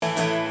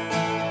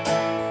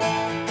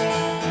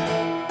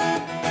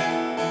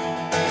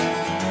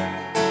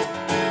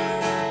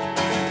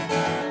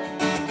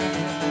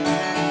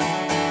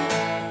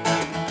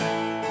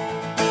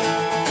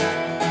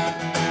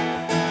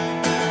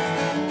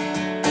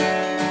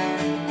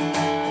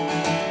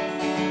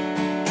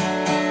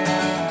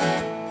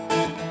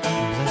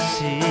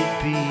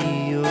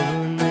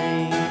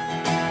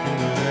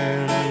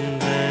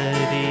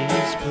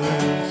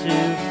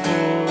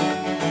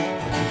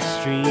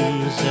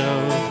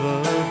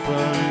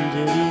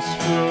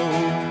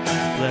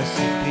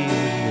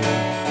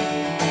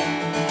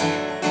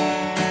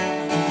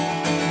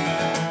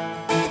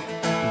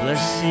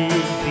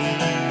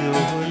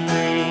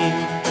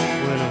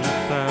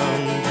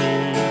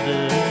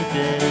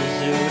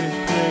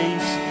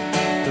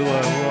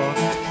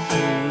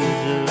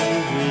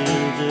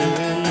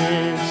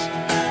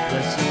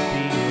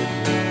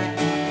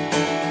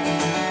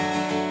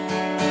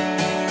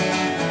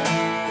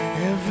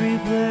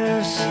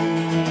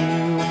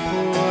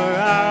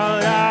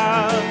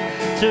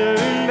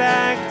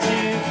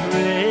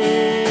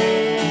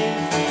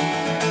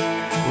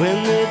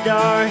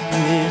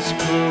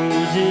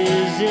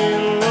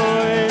risen,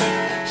 Lord,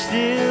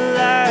 still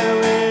I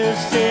will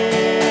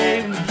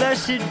say,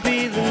 blessed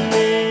be the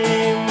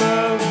name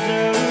of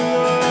the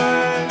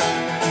Lord,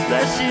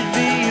 blessed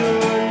be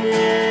your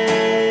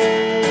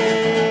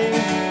name,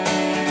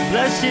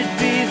 blessed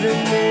be the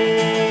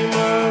name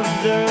of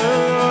the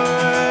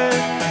Lord,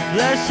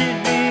 blessed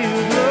be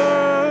your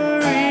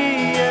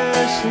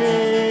glorious name.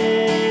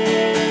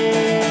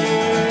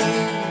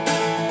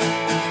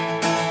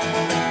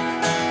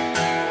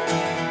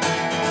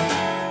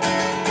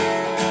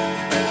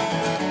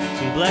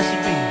 Blessed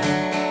be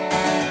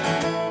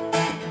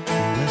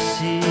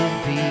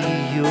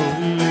your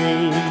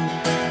name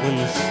when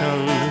the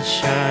sun's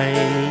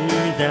shining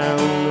down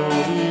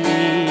on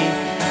me,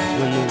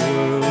 when the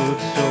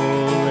world's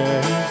all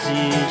as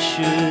it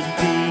should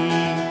be.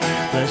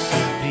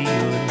 Blessed be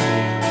your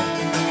name.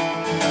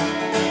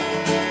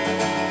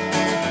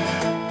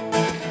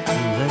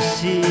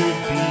 Blessed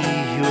be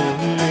your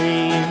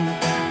name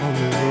on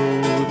the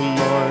road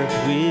marked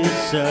with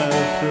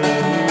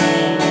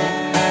suffering.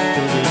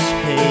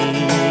 Pain in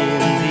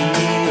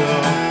the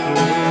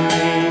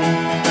offering,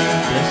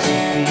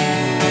 blessed be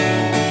your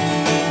name.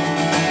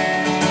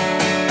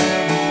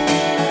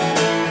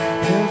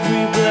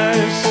 Every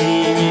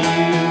blessing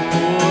you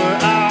pour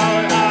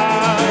out,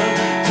 I'll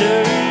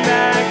turn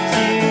back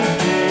to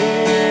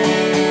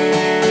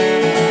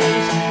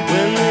praise.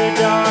 When the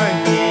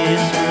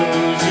darkness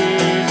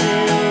closes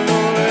in,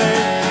 Lord,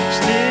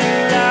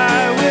 still I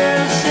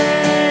will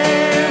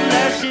say,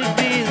 blessed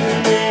be the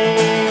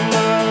name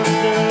of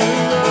the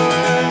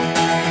Lord.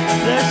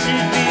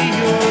 Blessed be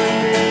your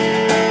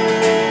name.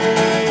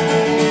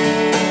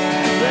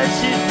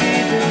 Blessed be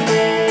the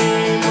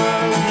name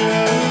of the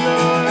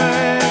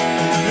Lord.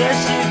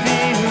 Blessed be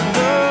your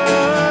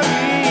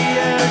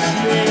glorious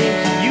name.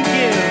 You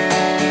give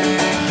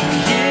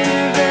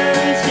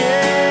and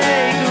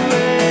take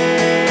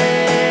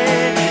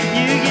away.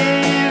 You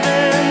give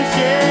and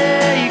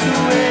take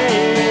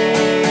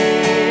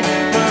away.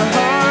 My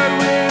heart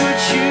will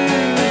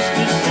choose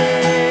to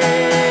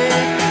say,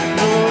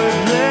 Lord,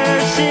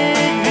 blessed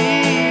be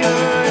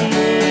your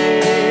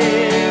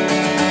name.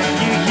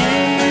 You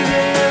give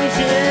and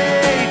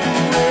take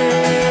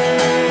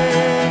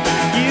away.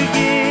 You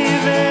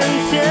give and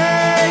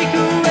take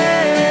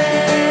away.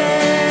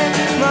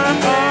 My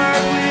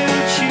heart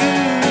will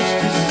choose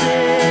to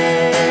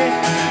say,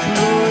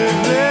 Lord,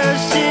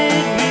 blessed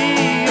be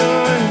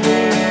your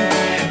name.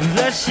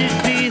 Blessed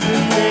be the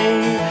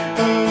name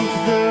of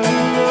the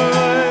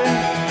Lord.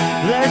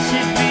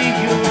 Blessed be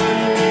your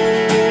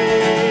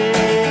name.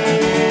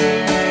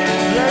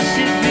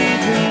 Blessed be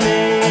the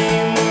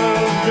name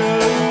of the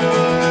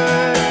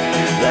Lord.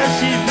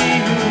 Blessed be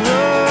your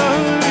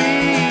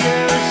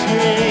glorious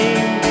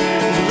name.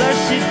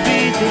 Blessed be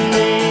the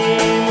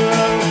name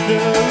of the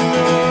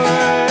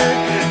Lord.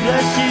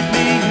 Blessed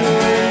be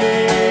your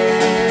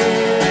name.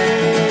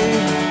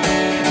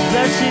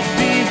 Blessed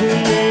be